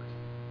Philippians 4,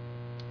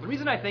 the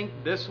reason I think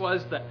this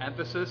was the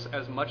emphasis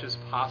as much as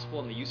possible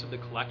in the use of the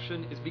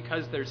collection is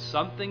because there's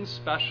something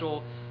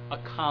special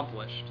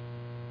accomplished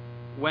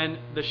when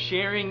the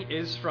sharing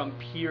is from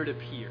peer to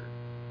peer,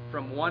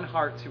 from one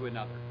heart to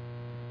another.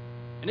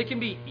 And it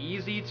can be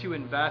easy to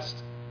invest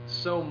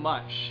so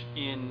much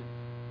in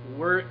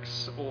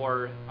works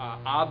or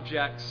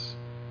objects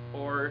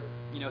or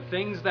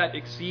things that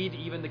exceed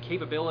even the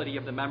capability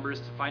of the members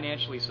to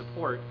financially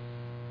support.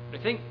 But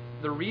I think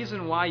the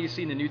reason why you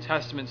see in the New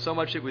Testament so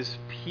much it was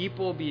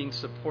people being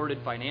supported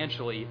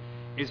financially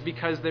is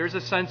because there's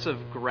a sense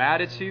of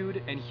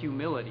gratitude and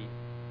humility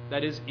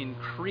that is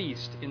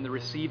increased in the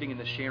receiving and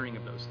the sharing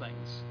of those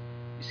things.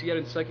 You see that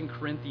in 2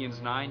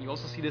 Corinthians 9. You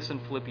also see this in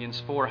Philippians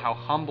 4, how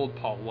humbled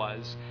Paul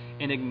was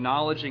in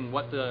acknowledging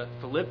what the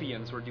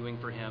Philippians were doing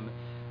for him,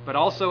 but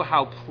also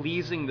how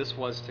pleasing this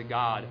was to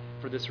God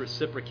for this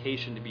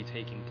reciprocation to be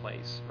taking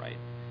place, right?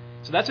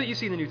 So that's what you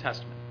see in the New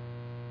Testament.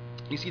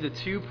 You see the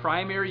two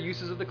primary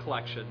uses of the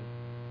collection: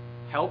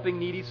 helping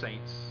needy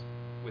saints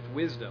with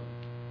wisdom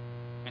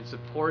and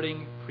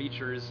supporting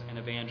preachers and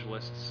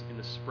evangelists in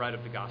the spread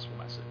of the gospel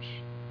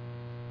message.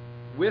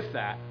 With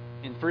that,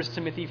 in 1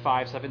 Timothy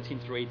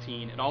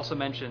 5:17-18, it also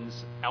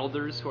mentions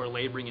elders who are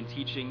laboring and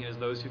teaching as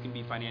those who can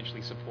be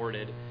financially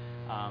supported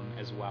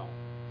as well.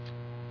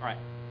 All right.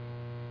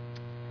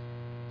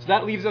 So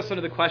that leaves us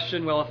under the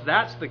question, well, if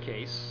that's the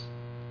case,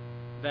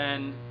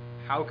 then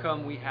how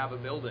come we have a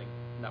building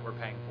that we're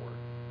paying for?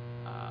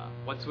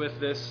 What's with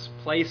this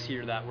place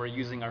here that we're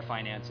using our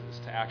finances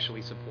to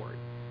actually support?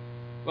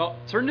 Well,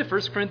 turn to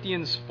 1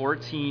 Corinthians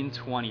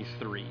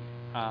 14:23.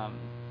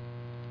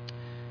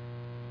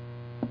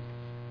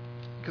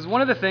 Because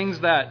one of the things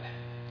that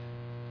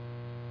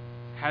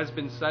has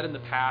been said in the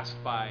past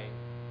by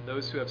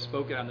those who have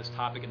spoken on this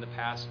topic in the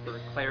past for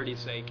clarity's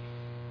sake,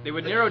 they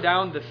would narrow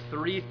down the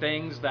three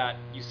things that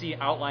you see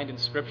outlined in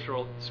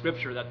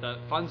Scripture that the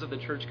funds of the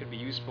church could be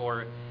used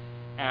for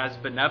as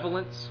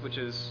benevolence, which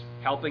is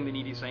helping the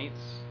needy saints;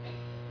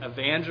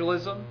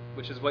 evangelism,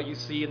 which is what you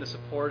see in the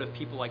support of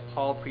people like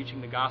Paul preaching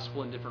the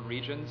gospel in different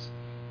regions;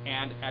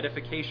 and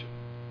edification.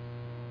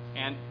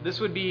 And this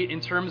would be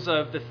in terms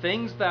of the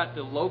things that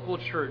the local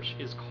church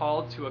is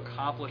called to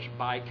accomplish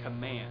by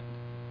command.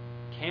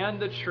 Can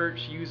the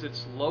church use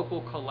its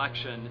local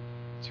collection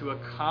to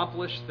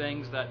accomplish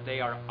things that they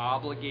are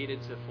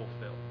obligated to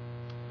fulfill?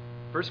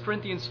 1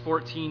 Corinthians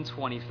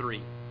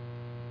 14:23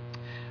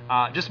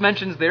 just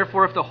mentions,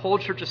 therefore, if the whole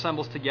church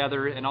assembles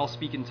together and all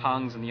speak in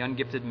tongues and the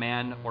ungifted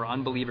man or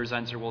unbelievers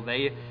enter, will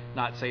they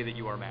not say that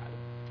you are mad?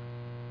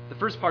 The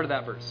first part of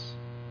that verse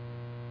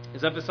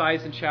is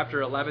emphasized in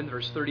chapter 11,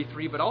 verse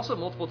 33, but also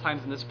multiple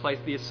times in this place.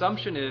 The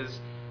assumption is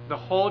the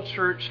whole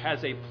church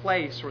has a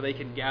place where they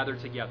can gather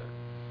together.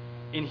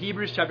 In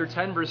Hebrews chapter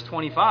 10, verse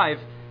 25,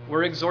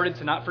 we're exhorted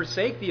to not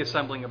forsake the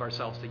assembling of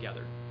ourselves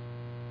together.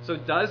 So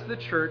does the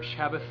church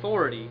have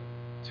authority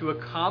to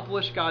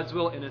accomplish God's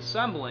will in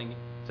assembling,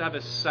 to have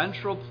a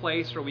central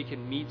place where we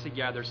can meet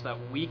together so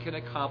that we can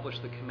accomplish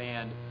the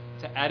command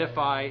to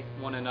edify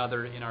one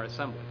another in our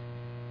assembly?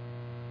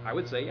 I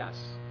would say yes.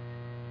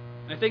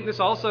 And I think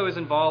this also is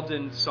involved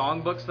in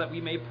songbooks that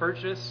we may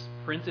purchase,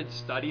 printed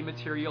study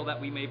material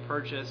that we may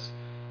purchase.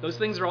 Those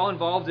things are all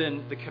involved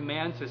in the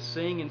command to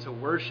sing and to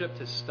worship,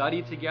 to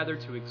study together,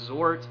 to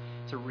exhort,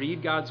 to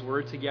read God's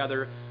word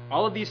together.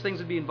 All of these things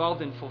would be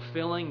involved in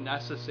fulfilling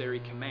necessary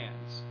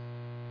commands.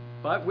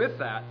 But with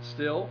that,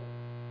 still,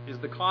 is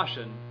the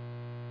caution.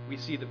 We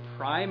see the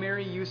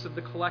primary use of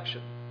the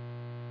collection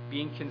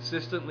being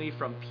consistently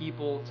from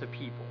people to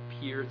people,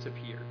 peer to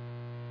peer.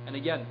 And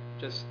again,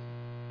 just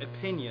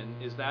opinion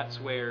is that's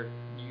where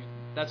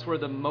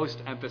the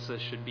most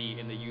emphasis should be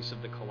in the use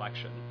of the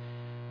collection.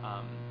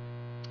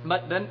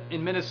 But then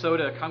in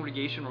Minnesota, a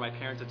congregation where my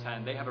parents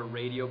attend, they have a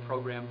radio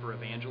program for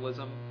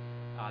evangelism.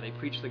 They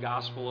preach the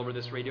gospel over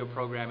this radio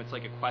program. It's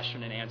like a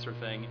question and answer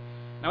thing.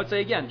 And I would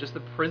say, again, just the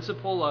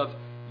principle of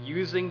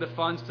using the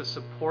funds to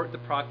support the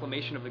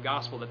proclamation of the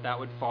gospel, that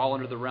would fall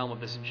under the realm of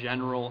this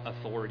general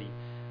authority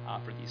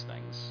for these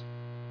things.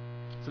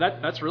 So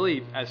that's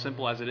really as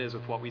simple as it is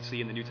with what we see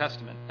in the New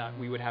Testament, that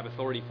we would have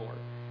authority for.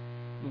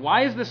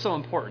 Why is this so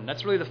important?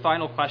 That's really the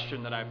final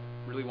question that I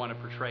really want to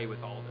portray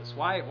with all of this.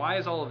 Why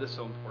is all of this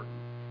so important?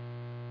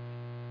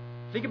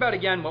 Think about,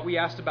 again, what we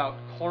asked about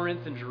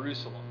Corinth and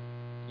Jerusalem.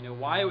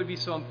 Why it would be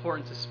so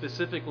important to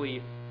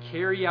specifically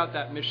carry out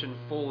that mission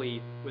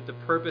fully with the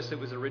purpose it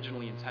was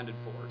originally intended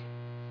for.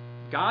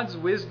 God's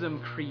wisdom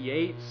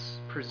creates,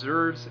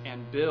 preserves,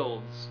 and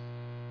builds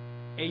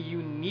a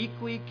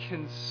uniquely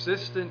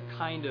consistent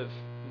kind of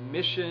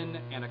mission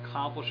and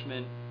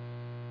accomplishment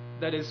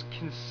that is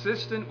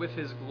consistent with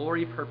His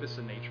glory, purpose,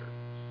 and nature.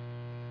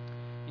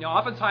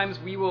 Oftentimes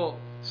we will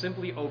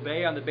simply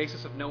obey on the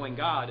basis of knowing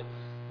God,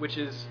 which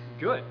is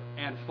good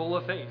and full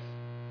of faith.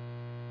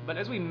 But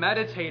as we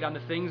meditate on the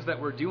things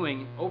that we're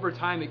doing, over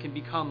time it can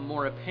become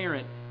more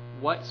apparent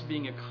what's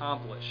being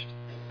accomplished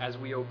as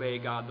we obey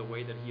God the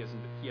way that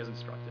He has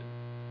instructed.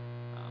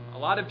 A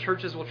lot of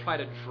churches will try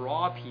to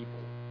draw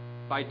people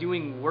by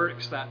doing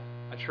works that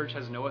a church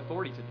has no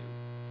authority to do.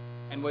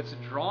 And what's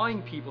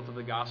drawing people to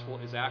the gospel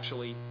is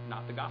actually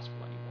not the gospel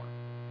anymore.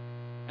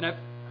 And I've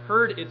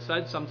heard it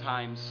said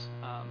sometimes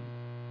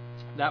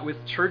that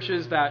with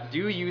churches that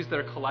do use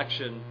their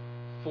collection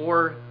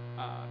for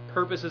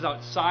purposes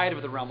outside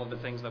of the realm of the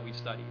things that we've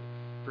studied,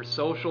 for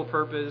social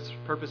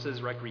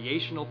purposes,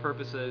 recreational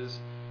purposes,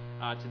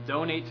 to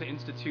donate to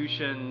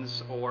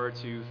institutions or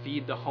to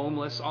feed the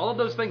homeless, all of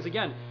those things,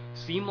 again,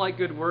 seem like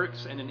good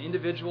works, and an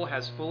individual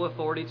has full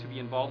authority to be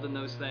involved in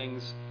those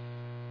things.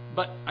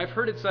 But I've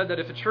heard it said that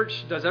if a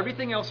church does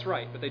everything else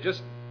right, but they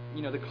just,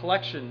 the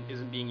collection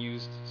isn't being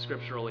used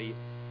scripturally,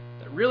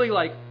 that really,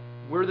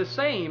 we're the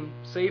same,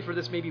 save for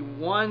this maybe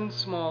one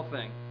small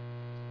thing.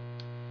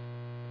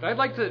 But I'd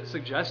like to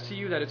suggest to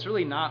you that it's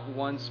really not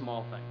one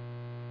small thing.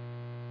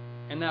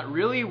 And that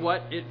really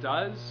what it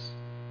does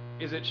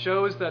is it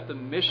shows that the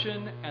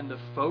mission and the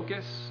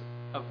focus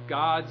of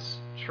God's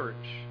church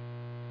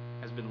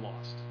has been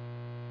lost.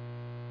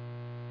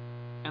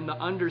 And the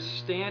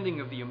understanding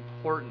of the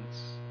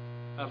importance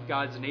of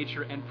God's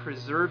nature and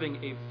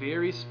preserving a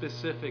very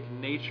specific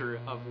nature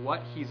of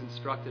what He's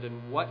instructed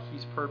and what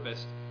He's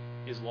purposed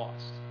is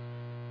lost.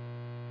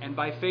 And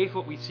by faith,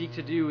 what we seek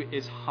to do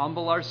is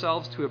humble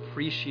ourselves to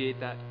appreciate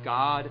that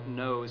God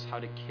knows how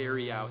to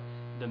carry out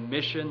the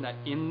mission that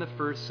in the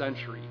first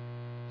century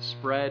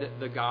spread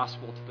the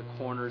gospel to the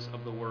corners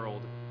of the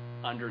world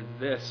under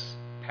this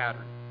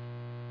pattern.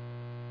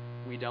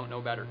 We don't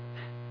know better.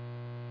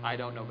 I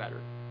don't know better.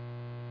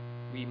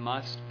 We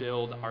must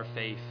build our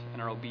faith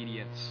and our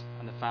obedience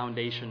on the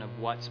foundation of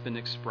what's been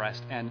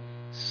expressed and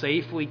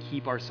safely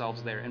keep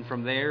ourselves there. And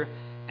from there,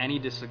 any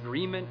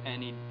disagreement,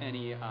 any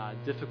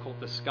difficult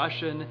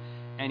discussion,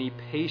 any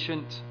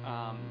patient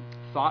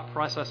thought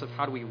process of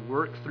how do we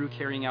work through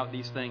carrying out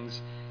these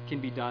things can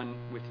be done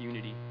with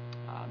unity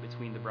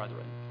between the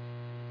brethren.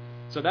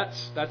 So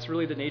that's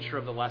really the nature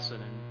of the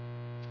lesson.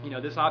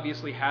 And this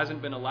obviously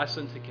hasn't been a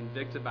lesson to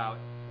convict about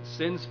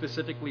sin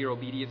specifically or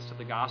obedience to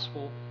the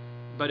gospel.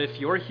 But if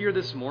you're here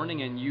this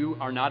morning and you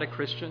are not a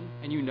Christian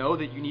and you know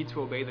that you need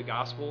to obey the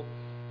gospel,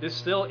 this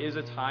still is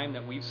a time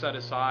that we've set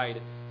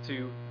aside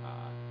to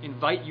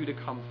invite you to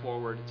come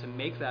forward to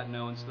make that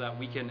known so that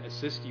we can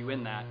assist you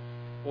in that.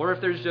 Or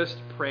if there's just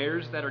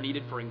prayers that are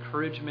needed for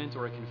encouragement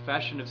or a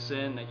confession of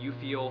sin that you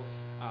feel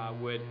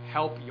would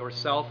help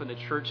yourself and the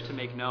church to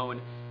make known,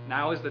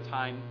 now is the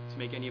time to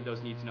make any of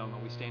those needs known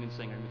while we stand and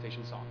sing our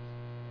invitation song.